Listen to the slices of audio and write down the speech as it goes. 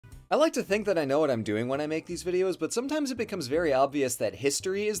I like to think that I know what I'm doing when I make these videos, but sometimes it becomes very obvious that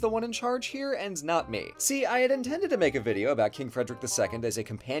history is the one in charge here and not me. See, I had intended to make a video about King Frederick II as a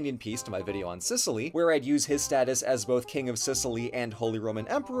companion piece to my video on Sicily, where I'd use his status as both King of Sicily and Holy Roman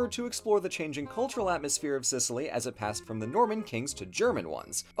Emperor to explore the changing cultural atmosphere of Sicily as it passed from the Norman kings to German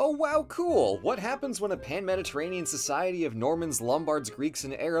ones. Oh wow, cool! What happens when a pan-Mediterranean society of Normans, Lombards, Greeks,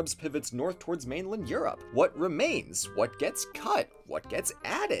 and Arabs pivots north towards mainland Europe? What remains? What gets cut? What gets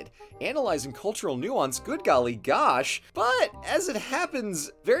added? Analyzing cultural nuance, good golly gosh. But as it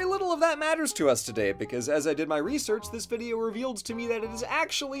happens, very little of that matters to us today, because as I did my research, this video revealed to me that it is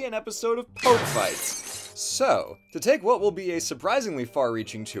actually an episode of Pope fights. So, to take what will be a surprisingly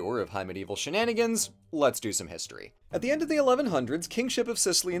far-reaching tour of high medieval shenanigans, let's do some history. At the end of the 1100s, kingship of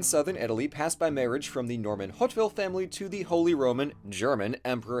Sicily in southern Italy passed by marriage from the Norman Hauteville family to the Holy Roman German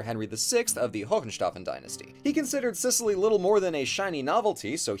Emperor Henry VI of the Hohenstaufen dynasty. He considered Sicily little more than a shiny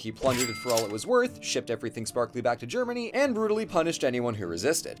novelty, so he plundered it for all it was worth, shipped everything sparkly back to Germany, and brutally punished anyone who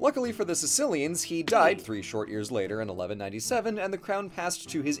resisted. Luckily for the Sicilians, he died 3 short years later in 1197, and the crown passed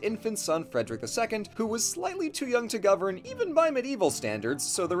to his infant son Frederick II, who was slightly too young to govern even by medieval standards,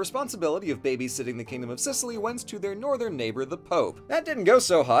 so the responsibility of babysitting the Kingdom of Sicily went to their northern neighbor, the Pope. That didn't go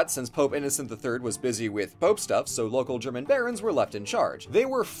so hot since Pope Innocent III was busy with Pope stuff, so local German barons were left in charge. They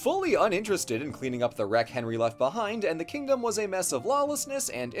were fully uninterested in cleaning up the wreck Henry left behind, and the kingdom was a mess of lawlessness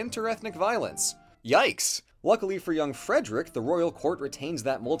and interethnic violence. Yikes! Luckily for young Frederick, the royal court retained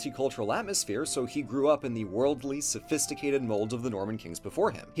that multicultural atmosphere, so he grew up in the worldly, sophisticated mold of the Norman kings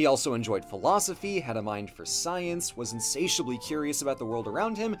before him. He also enjoyed philosophy, had a mind for science, was insatiably curious about the world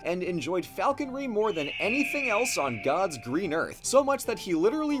around him, and enjoyed falconry more than anything else on God's green earth, so much that he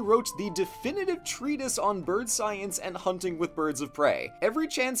literally wrote the definitive treatise on bird science and hunting with birds of prey. Every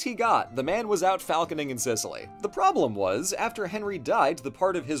chance he got, the man was out falconing in Sicily. The problem was, after Henry died, the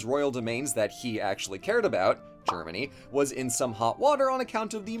part of his royal domains that he actually cared about, Germany, was in some hot water on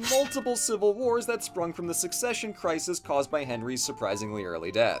account of the multiple civil wars that sprung from the succession crisis caused by Henry's surprisingly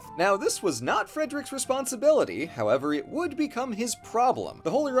early death. Now, this was not Frederick's responsibility, however, it would become his problem.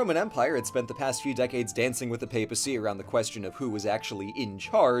 The Holy Roman Empire had spent the past few decades dancing with the Papacy around the question of who was actually in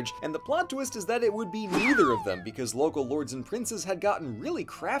charge, and the plot twist is that it would be neither of them because local lords and princes had gotten really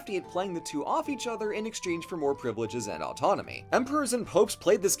crafty at playing the two off each other in exchange for more privileges and autonomy. Emperors and popes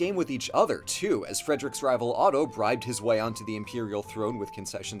played this game with each other, too, as Frederick's rival Otto bribed his way onto the imperial throne with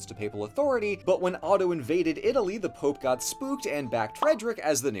concessions to papal authority, but when Otto invaded Italy, the Pope got spooked and backed Frederick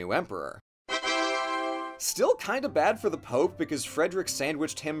as the new emperor. Still kinda bad for the Pope because Frederick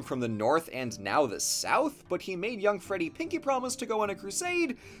sandwiched him from the north and now the south, but he made young Freddie pinky promise to go on a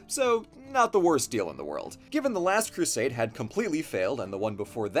crusade, so not the worst deal in the world. Given the last crusade had completely failed and the one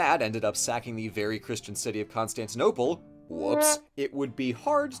before that ended up sacking the very Christian city of Constantinople, whoops, it would be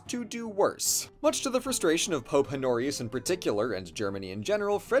hard to do worse. Much to the frustration of Pope Honorius in particular, and Germany in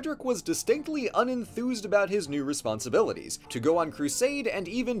general, Frederick was distinctly unenthused about his new responsibilities, to go on crusade and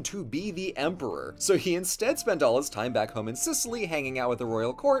even to be the emperor. So he instead spent all his time back home in Sicily hanging out with the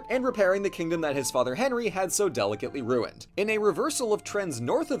royal court and repairing the kingdom that his father Henry had so delicately ruined. In a reversal of trends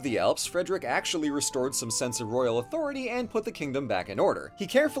north of the Alps, Frederick actually restored some sense of royal authority and put the kingdom back in order. He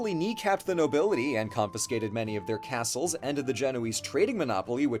carefully kneecapped the nobility and confiscated many of their castles, ended the Genoese trading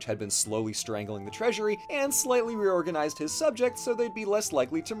monopoly, which had been slowly strangling the treasury, and slightly reorganized his subjects so they'd be less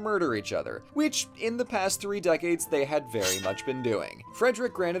likely to murder each other, which in the past 3 decades they had very much been doing.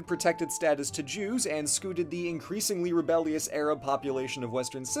 Frederick granted protected status to Jews and scooted the increasingly rebellious Arab population of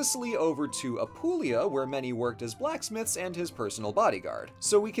western Sicily over to Apulia, where many worked as blacksmiths and his personal bodyguard.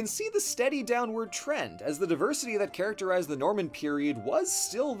 So we can see the steady downward trend, as the diversity that characterized the Norman period was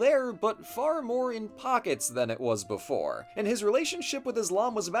still there, but far more in pockets than it was before. And his relationship with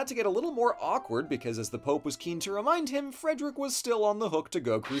Islam was about to get a little more awkward because, as the Pope was keen to remind him, Frederick was still on the hook to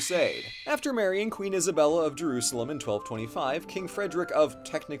go crusade. After marrying Queen Isabella of Jerusalem in 1225, King Frederick of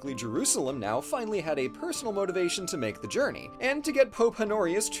technically Jerusalem now finally had a personal motivation to make the journey. And to get Pope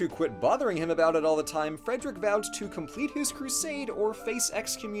Honorius to quit bothering him about it all the time, Frederick vowed to complete his crusade or face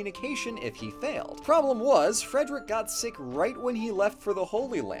excommunication if he failed. Problem was, Frederick got sick right when he left for the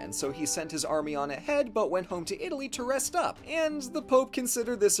Holy Land, so he sent his army on ahead but went home to Italy to rest up, and the Pope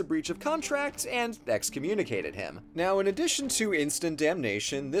considered this a breach of contract and excommunicated him. Now, in addition to instant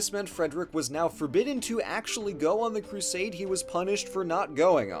damnation, this meant Frederick was now forbidden to actually go on the crusade he was punished for not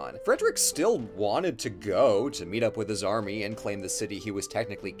going on. Frederick still wanted to go to meet up with his army and claim the city he was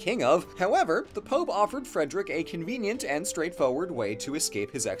technically king of. However, the Pope offered Frederick a convenient and straightforward way to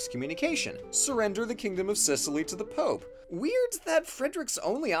escape his excommunication: surrender the Kingdom of Sicily to the Pope, Weird that Frederick's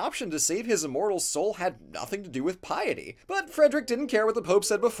only option to save his immortal soul had nothing to do with piety. But Frederick didn't care what the Pope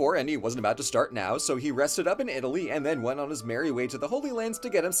said before, and he wasn't about to start now, so he rested up in Italy and then went on his merry way to the Holy Lands to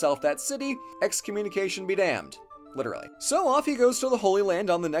get himself that city. Excommunication be damned. Literally. So off he goes to the Holy Land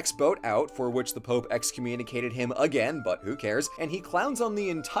on the next boat out, for which the Pope excommunicated him again, but who cares, and he clowns on the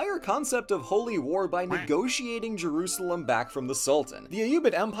entire concept of holy war by negotiating Jerusalem back from the Sultan. The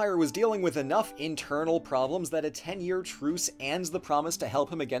Ayyubid Empire was dealing with enough internal problems that a 10-year truce and the promise to help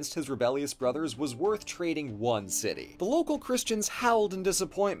him against his rebellious brothers was worth trading one city. The local Christians howled in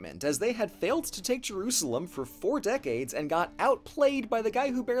disappointment, as they had failed to take Jerusalem for 4 decades and got outplayed by the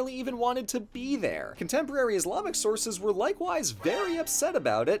guy who barely even wanted to be there. Contemporary Islamic sources were likewise very upset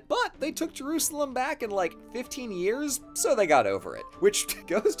about it, but they took Jerusalem back in like 15 years, so they got over it. Which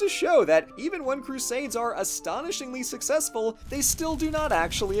goes to show that even when crusades are astonishingly successful, they still do not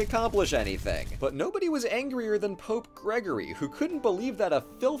actually accomplish anything. But nobody was angrier than Pope Gregory, who couldn't believe that a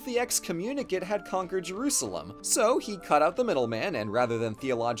filthy excommunicate had conquered Jerusalem. So he cut out the middleman, and rather than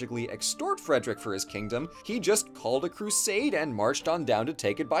theologically extort Frederick for his kingdom, he just called a crusade and marched on down to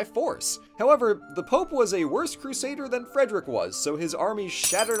take it by force. However, the Pope was a worse crusader than Frederick was, so his army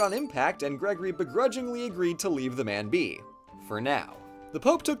shattered on impact and Gregory begrudgingly agreed to leave the man be. For now. The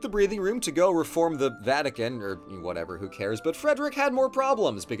Pope took the breathing room to go reform the Vatican, or whatever, who cares, but Frederick had more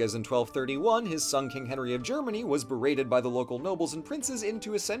problems, because in 1231, his son King Henry of Germany was berated by the local nobles and princes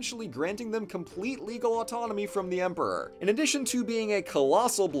into essentially granting them complete legal autonomy from the emperor. In addition to being a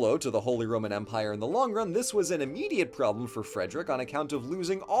colossal blow to the Holy Roman Empire in the long run, this was an immediate problem for Frederick on account of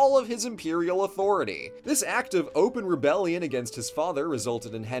losing all of his imperial authority. This act of open rebellion against his father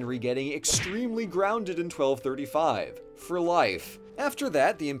resulted in Henry getting extremely grounded in 1235. For life. After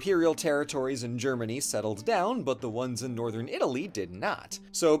that, the imperial territories in Germany settled down, but the ones in northern Italy did not.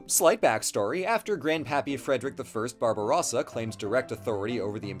 So, slight backstory, after Grandpappy Frederick I Barbarossa claimed direct authority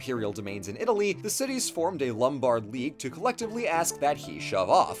over the imperial domains in Italy, the cities formed a Lombard League to collectively ask that he shove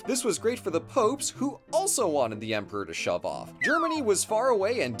off. This was great for the popes, who also wanted the emperor to shove off. Germany was far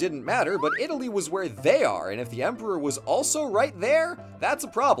away and didn't matter, but Italy was where they are, and if the emperor was also right there, that's a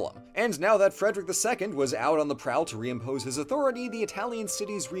problem. And now that Frederick II was out on the prowl to reimpose his authority, the Italian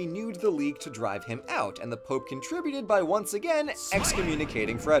cities renewed the league to drive him out, and the Pope contributed by once again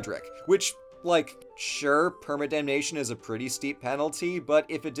excommunicating Frederick. Which, like, sure, permadamnation is a pretty steep penalty, but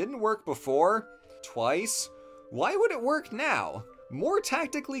if it didn't work before, twice, why would it work now? More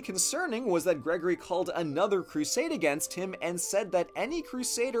tactically concerning was that Gregory called another crusade against him and said that any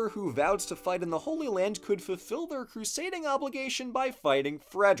crusader who vowed to fight in the Holy Land could fulfill their crusading obligation by fighting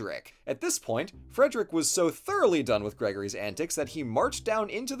Frederick. At this point, Frederick was so thoroughly done with Gregory's antics that he marched down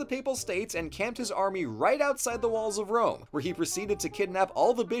into the Papal States and camped his army right outside the walls of Rome, where he proceeded to kidnap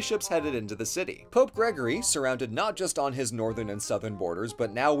all the bishops headed into the city. Pope Gregory, surrounded not just on his northern and southern borders,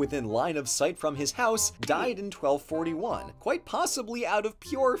 but now within line of sight from his house, died in 1241, quite possibly out of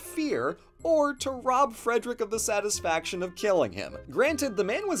pure fear, or to rob Frederick of the satisfaction of killing him. Granted, the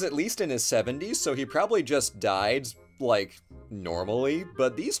man was at least in his 70s, so he probably just died, like, normally,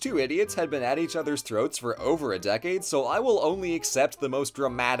 but these two idiots had been at each other's throats for over a decade, so I will only accept the most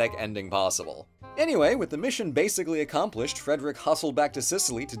dramatic ending possible. Anyway, with the mission basically accomplished, Frederick hustled back to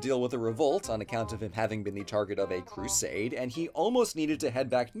Sicily to deal with a revolt on account of him having been the target of a crusade, and he almost needed to head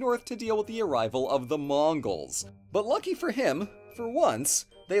back north to deal with the arrival of the Mongols. But lucky for him, for once,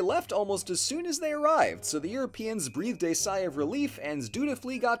 they left almost as soon as they arrived, so the Europeans breathed a sigh of relief and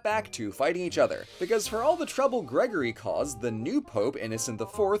dutifully got back to fighting each other. Because for all the trouble Gregory caused, the new Pope, Innocent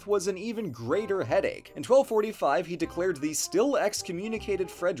IV, was an even greater headache. In 1245, he declared the still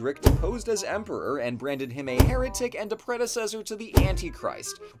excommunicated Frederick deposed as emperor and branded him a heretic and a predecessor to the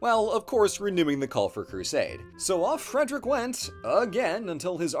Antichrist, while of course renewing the call for crusade. So off Frederick went, again,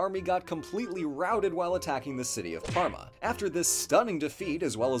 until his army got completely routed while attacking the city of Parma. After this stunning defeat,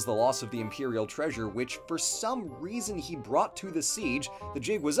 as well as the loss of the imperial treasure, which for some reason he brought to the siege, the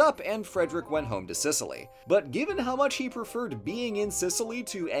jig was up and Frederick went home to Sicily. But given how much he preferred being in Sicily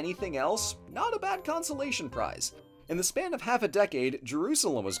to anything else, not a bad consolation prize. In the span of half a decade,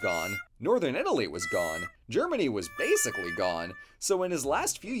 Jerusalem was gone, northern Italy was gone, Germany was basically gone, so in his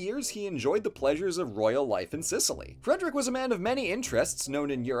last few years he enjoyed the pleasures of royal life in Sicily. Frederick was a man of many interests, known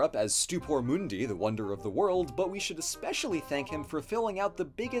in Europe as Stupor Mundi, the wonder of the world, but we should especially thank him for filling out the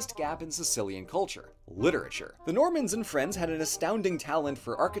biggest gap in Sicilian culture: literature. The Normans and friends had an astounding talent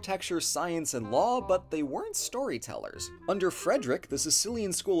for architecture, science, and law, but they weren't storytellers. Under Frederick, the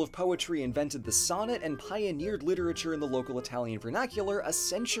Sicilian school of poetry invented the sonnet and pioneered literature in the local Italian vernacular a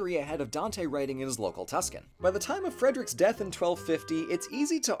century ahead of of Dante writing in his local Tuscan. By the time of Frederick's death in 1250, it's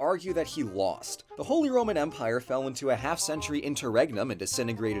easy to argue that he lost. The Holy Roman Empire fell into a half-century interregnum and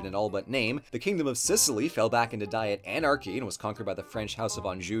disintegrated in all but name, the Kingdom of Sicily fell back into diet anarchy and was conquered by the French House of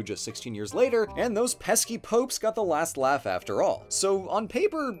Anjou just 16 years later, and those pesky popes got the last laugh after all. So on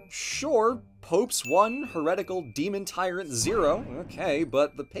paper, sure, popes 1, heretical demon tyrant 0, okay,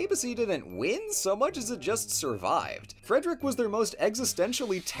 but the papacy didn't win so much as it just survived. Frederick was their most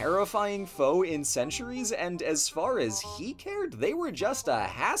existentially terrifying foe in centuries, and as far as he cared, they were just a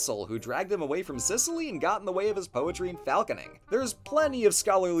hassle who dragged him away from Sicily and got in the way of his poetry and falconing. There's plenty of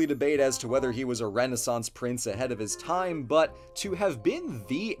scholarly debate as to whether he was a Renaissance prince ahead of his time, but to have been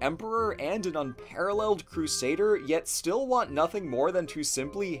the emperor and an unparalleled crusader, yet still want nothing more than to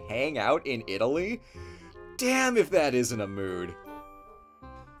simply hang out in Italy? Damn if that isn't a mood.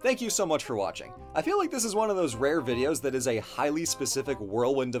 Thank you so much for watching. I feel like this is one of those rare videos that is a highly specific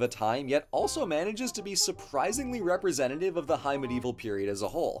whirlwind of a time, yet also manages to be surprisingly representative of the High Medieval period as a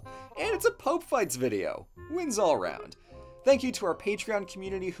whole. And it's a Pope Fights video. Wins all round. Thank you to our Patreon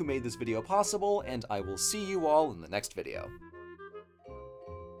community who made this video possible, and I will see you all in the next video.